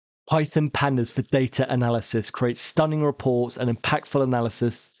Python Pandas for data analysis creates stunning reports and impactful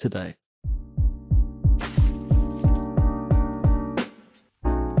analysis today.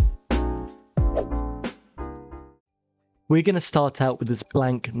 We're going to start out with this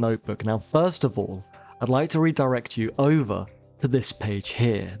blank notebook. Now, first of all, I'd like to redirect you over to this page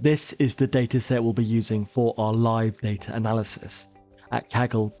here. This is the dataset we'll be using for our live data analysis at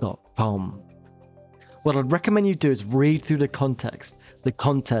kaggle.com. What I'd recommend you do is read through the context, the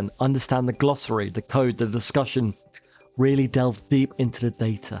content, understand the glossary, the code, the discussion, really delve deep into the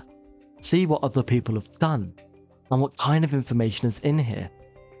data. See what other people have done and what kind of information is in here.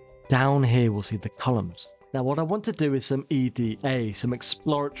 Down here we'll see the columns. Now what I want to do is some EDA, some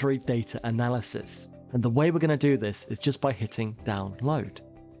exploratory data analysis. And the way we're going to do this is just by hitting download.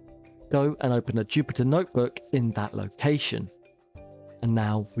 Go and open a Jupyter notebook in that location. And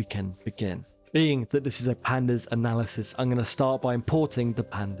now we can begin. Being that this is a Pandas analysis, I'm going to start by importing the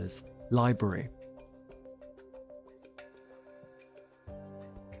Pandas library.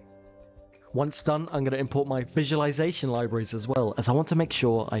 Once done, I'm going to import my visualization libraries as well, as I want to make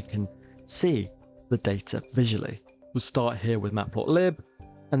sure I can see the data visually. We'll start here with Matplotlib,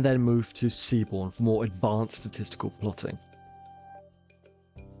 and then move to Seaborn for more advanced statistical plotting.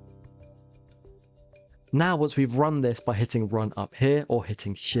 Now, once we've run this by hitting run up here or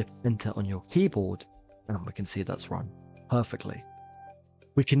hitting shift enter on your keyboard, and we can see that's run perfectly,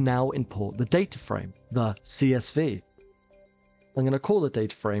 we can now import the data frame, the CSV. I'm going to call the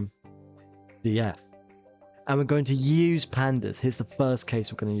data frame DF, and we're going to use Pandas. Here's the first case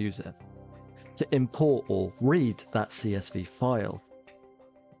we're going to use it to import or read that CSV file.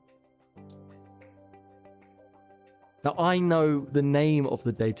 Now I know the name of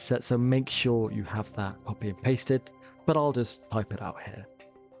the dataset, so make sure you have that copy and pasted, but I'll just type it out here.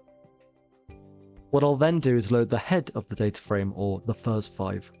 What I'll then do is load the head of the data frame, or the first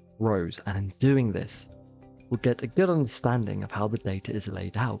 5 rows, and in doing this, we'll get a good understanding of how the data is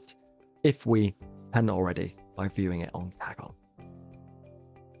laid out, if we hadn't already by viewing it on Kaggle.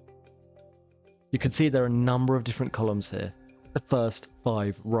 You can see there are a number of different columns here, the first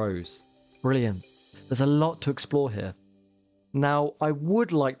 5 rows. Brilliant. There's a lot to explore here. Now, I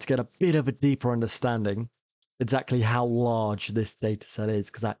would like to get a bit of a deeper understanding exactly how large this dataset is,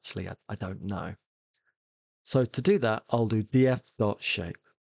 because actually I don't know. So to do that, I'll do df.shape.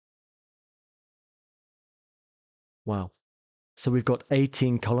 Wow. So we've got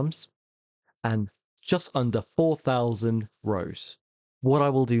 18 columns and just under 4,000 rows. What I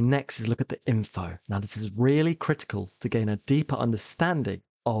will do next is look at the info. Now, this is really critical to gain a deeper understanding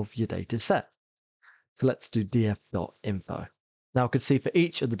of your dataset. So let's do df.info. Now I can see for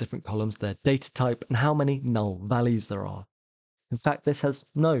each of the different columns their data type and how many null values there are. In fact, this has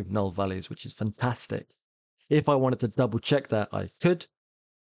no null values, which is fantastic. If I wanted to double check that, I could.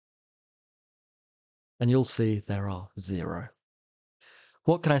 And you'll see there are 0.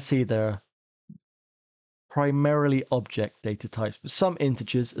 What can I see there? Primarily object data types, but some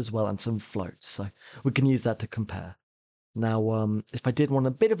integers as well and some floats. So we can use that to compare. Now, if I did want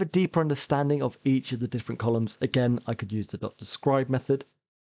a bit of a deeper understanding of each of the different columns, again, I could use the .describe method.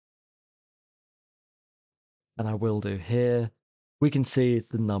 And I will do here. We can see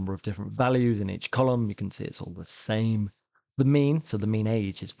the number of different values in each column. You can see it's all the same. The mean, so the mean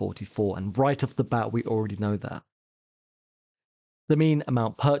age is 44. And right off the bat, we already know that. The mean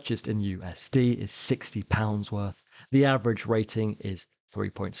amount purchased in USD is £60 worth. The average rating is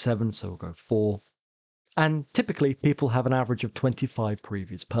 3.7, so we'll go 4. And typically, people have an average of 25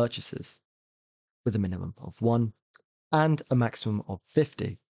 previous purchases, with a minimum of 1 and a maximum of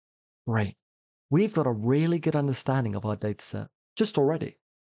 50. Great. We've got a really good understanding of our dataset just already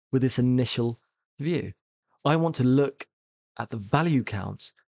with this initial view. I want to look at the value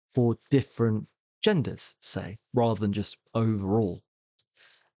counts for different genders, say, rather than just overall.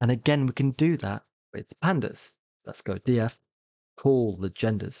 And again, we can do that with Pandas. Let's go df, call the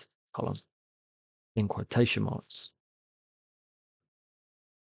genders column in quotation marks,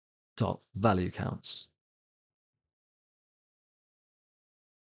 dot value counts.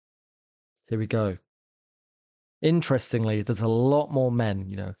 Here we go. Interestingly, there's a lot more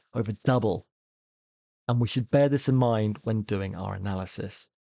men, over double. And we should bear this in mind when doing our analysis.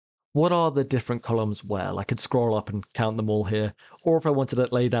 What are the different columns? Well, I could scroll up and count them all here. Or if I wanted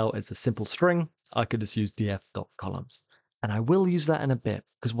it laid out as a simple string, I could just use df.columns. And I will use that in a bit,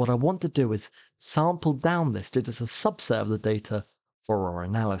 because what I want to do is sample down this to just a subset of the data for our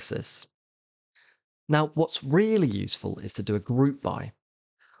analysis. Now, what's really useful is to do a group by.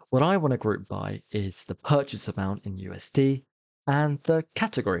 What I want to group by is the purchase amount in USD and the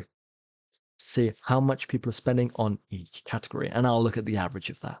category. See how much people are spending on each category, and I'll look at the average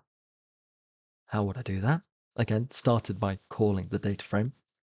of that. How would I do that? Again, started by calling the data frame,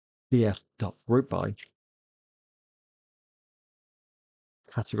 df.groupby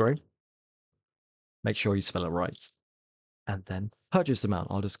category. Make sure you spell it right. And then purchase amount.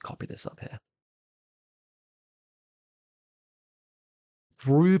 I'll just copy this up here.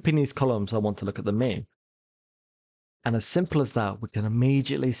 Grouping these columns, I want to look at the mean. And as simple as that, we can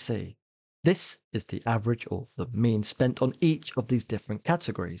immediately see this is the average or the mean spent on each of these different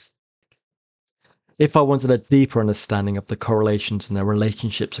categories. If I wanted a deeper understanding of the correlations and their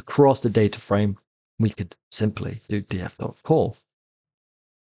relationships across the data frame, we could simply do df.call.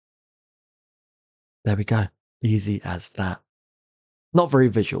 There we go. Easy as that. Not very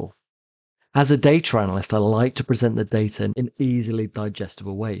visual. As a data analyst, I like to present the data in easily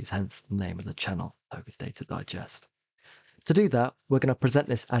digestible ways, hence the name of the channel, Focus Data Digest. To do that, we're going to present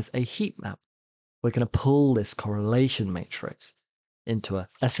this as a heat map. We're going to pull this correlation matrix into a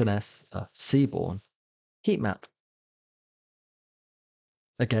SNS, a Seaborn heat map.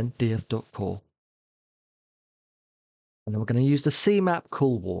 Again, df.call. And then we're going to use the CMap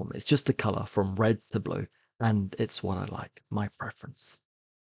cool warm. It's just the color from red to blue, and it's what I like, my preference.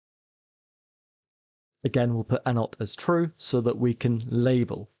 Again, we'll put anot as true so that we can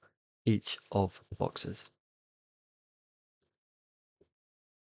label each of the boxes.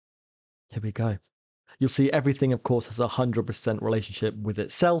 Here we go. You'll see everything, of course, has a 100% relationship with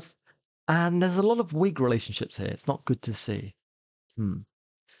itself, and there's a lot of weak relationships here. It's not good to see.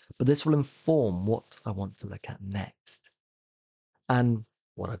 But this will inform what I want to look at next. And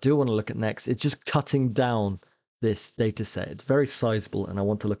what I do want to look at next is just cutting down this data set. It's very sizable, and I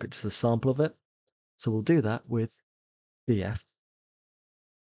want to look at just a sample of it. So we'll do that with df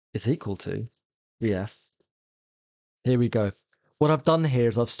is equal to df. Here we go. What I've done here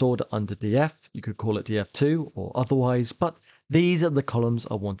is I've stored it under df. You could call it df2 or otherwise, but these are the columns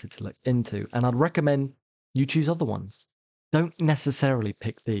I wanted to look into, and I'd recommend you choose other ones. Don't necessarily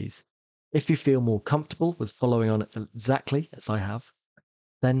pick these. If you feel more comfortable with following on exactly as I have,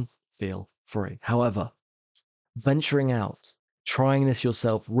 then feel free. However, venturing out, trying this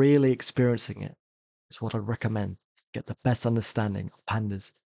yourself, really experiencing it is what I'd recommend. Get the best understanding of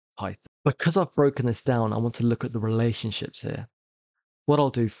Pandas Python. Because I've broken this down, I want to look at the relationships here. What I'll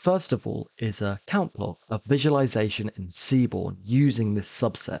do first of all is a count plot of visualization in Seaborn using this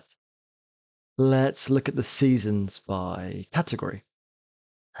subset. Let's look at the seasons by category.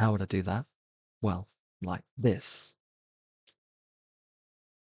 How would I do that? Well, like this.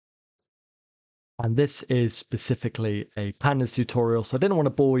 And this is specifically a Pandas tutorial, so I didn't want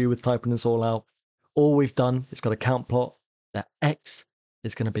to bore you with typing this all out. All we've done is got a count plot. That X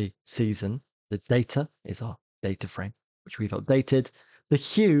is going to be season. The data is our data frame, which we've updated. The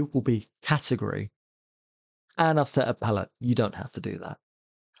hue will be category. And I've set a palette. You don't have to do that.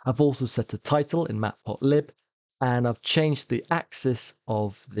 I've also set a title in Matplotlib, and I've changed the axis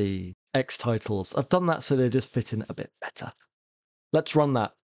of the X titles. I've done that so they just fit in a bit better. Let's run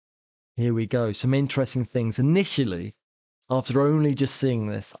that. Here we go. Some interesting things. Initially, after only just seeing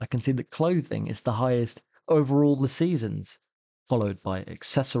this, I can see that clothing is the highest over all the seasons, followed by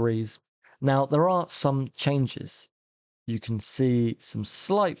accessories. Now, there are some changes. You can see some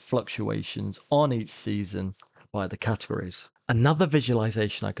slight fluctuations on each season by the categories. Another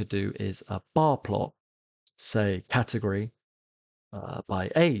visualization I could do is a bar plot, say category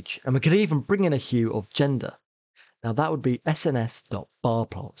by age. And we could even bring in a hue of gender. Now that would be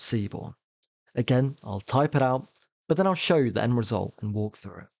sns.barplot Seaborn. Again, I'll type it out, but then I'll show you the end result and walk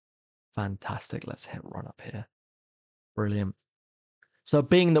through it. Fantastic. Let's hit run up here. Brilliant. So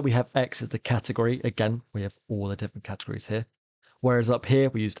being that we have X as the category, again, we have all the different categories here. Whereas up here,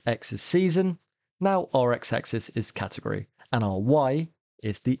 we used X as season. Now our X-axis is category, and our Y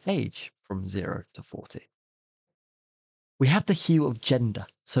is the age from 0 to 40. We have the hue of gender.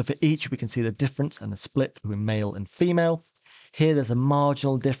 So for each, we can see the difference and the split between male and female. Here, there's a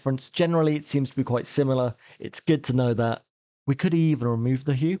marginal difference. Generally, it seems to be quite similar. It's good to know that. We could even remove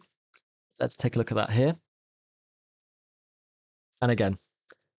the hue. Let's take a look at that here. And again,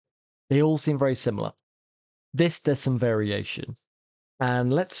 they all seem very similar. There's some variation.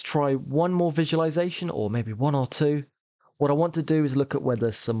 And let's try one more visualization, or maybe one or two. What I want to do is look at where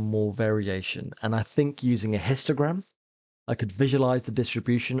there's some more variation. And I think using a histogram, I could visualize the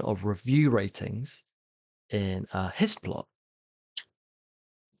distribution of review ratings in a hist plot.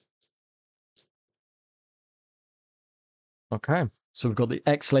 Okay, so we've got the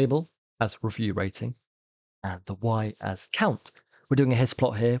X label as review rating and the Y as count. We're doing a hist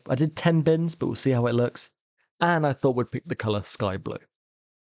plot here. I did 10 bins, but we'll see how it looks. And I thought we'd pick the color sky blue.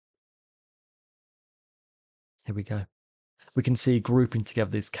 Here we go. we can see grouping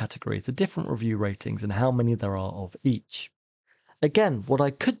together these categories, the different review ratings and how many there are of each. Again, what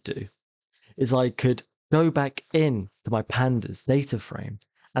I could do is I could go back in to my Pandas data frame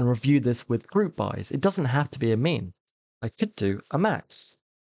and review this with group bys. It doesn't have to be a mean. I could do a max.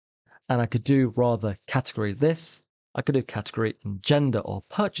 And I could do rather category this. I could do category in gender or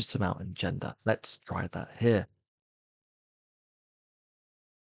purchase amount in gender. Let's try that here.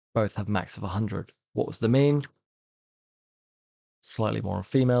 Both have max of 100. What was the mean? Slightly more on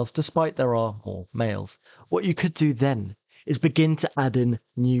females, despite there are more males. What you could do then is begin to add in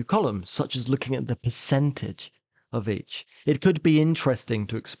new columns, such as looking at the percentage of each. It could be interesting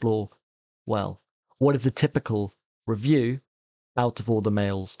to explore, well, what is a typical review out of all the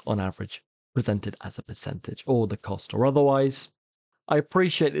males on average presented as a percentage, or the cost or otherwise. I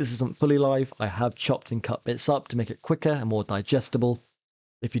appreciate this isn't fully live. I have chopped and cut bits up to make it quicker and more digestible.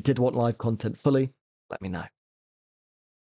 If you did want live content fully, let me know.